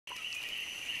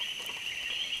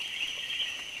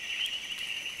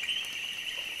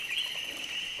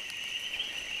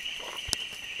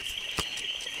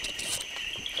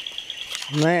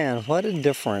Man, what a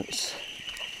difference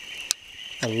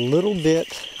a little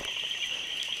bit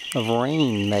of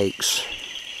rain makes.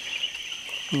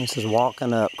 This is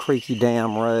walking up Creaky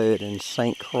Dam Road in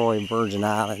St. Croix, Virgin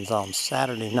Islands on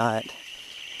Saturday night,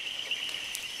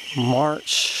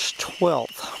 March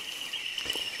 12th,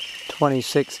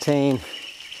 2016.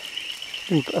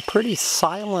 Been a pretty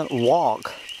silent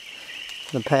walk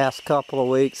the past couple of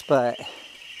weeks, but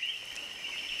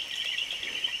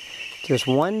just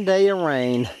one day of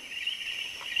rain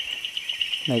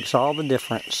makes all the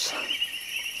difference.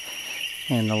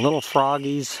 And the little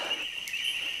froggies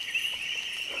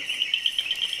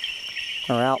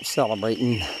are out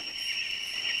celebrating.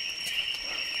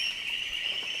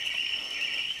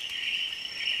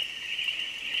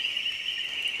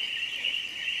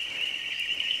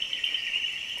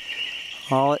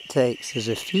 All it takes is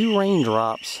a few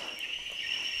raindrops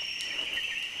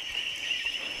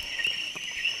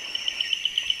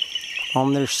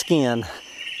on their skin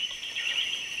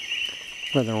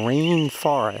for the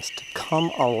rainforest to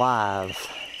come alive.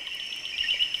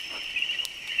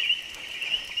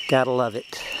 Gotta love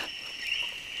it.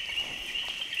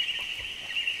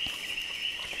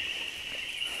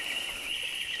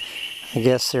 I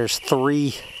guess there's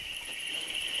 3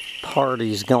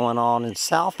 parties going on in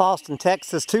South Austin,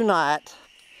 Texas tonight.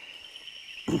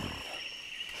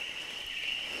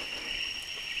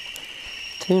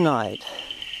 Tonight,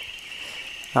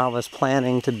 I was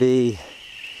planning to be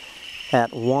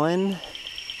at 1,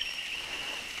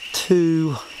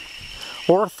 2,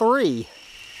 or 3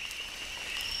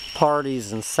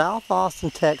 parties in South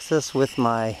Austin, Texas with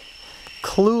my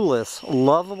clueless,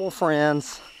 lovable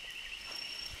friends.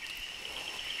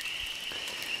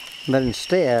 But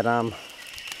instead, I'm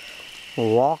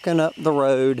walking up the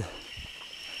road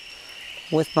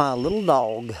with my little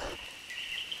dog,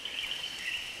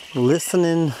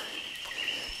 listening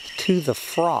to the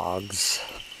frogs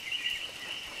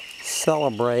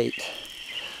celebrate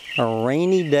a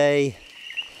rainy day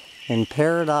in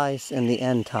paradise in the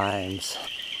end times.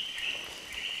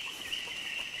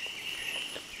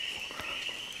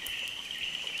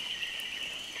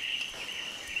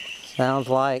 Sounds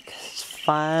like as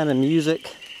fine a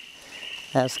music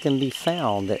as can be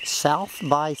found at South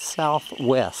by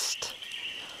Southwest,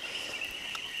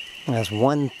 as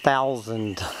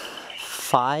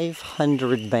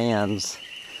 1,500 bands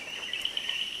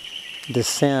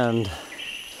descend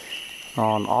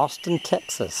on Austin,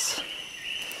 Texas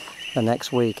the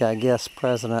next week. I guess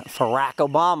President Barack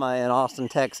Obama in Austin,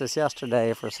 Texas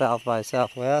yesterday for South by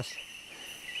Southwest.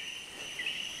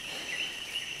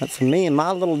 But for me and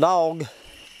my little dog,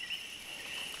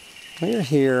 we're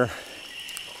here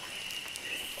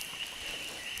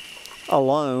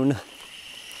alone,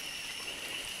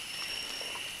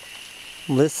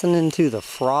 listening to the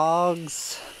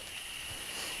frogs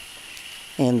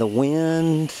and the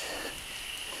wind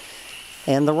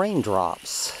and the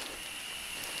raindrops.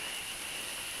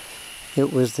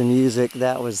 It was the music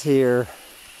that was here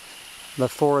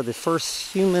before the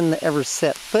first human ever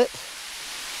set foot,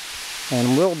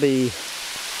 and will be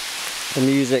the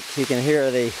music. You can hear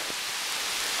the,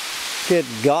 good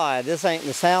God, this ain't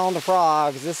the sound of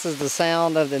frogs, this is the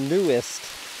sound of the newest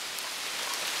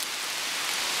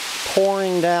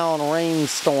pouring down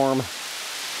rainstorm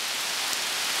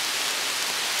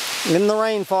in the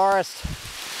rainforest,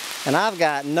 and I've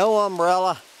got no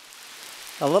umbrella.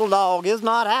 The little dog is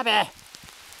not happy.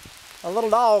 The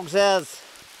little dog says,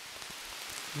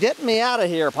 "Get me out of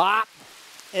here, Pop.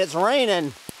 It's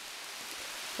raining."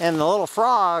 And the little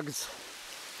frogs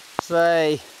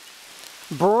say,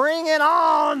 "Bring it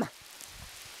on!"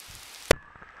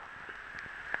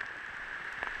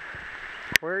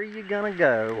 Where are you gonna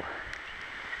go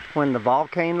when the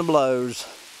volcano blows?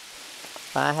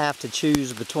 I have to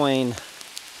choose between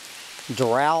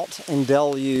drought and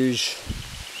deluge.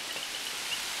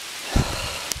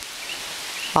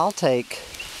 I'll take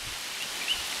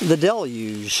the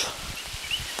deluge.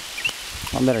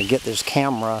 I better get this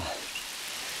camera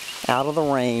out of the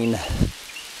rain.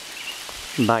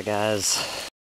 Bye, guys.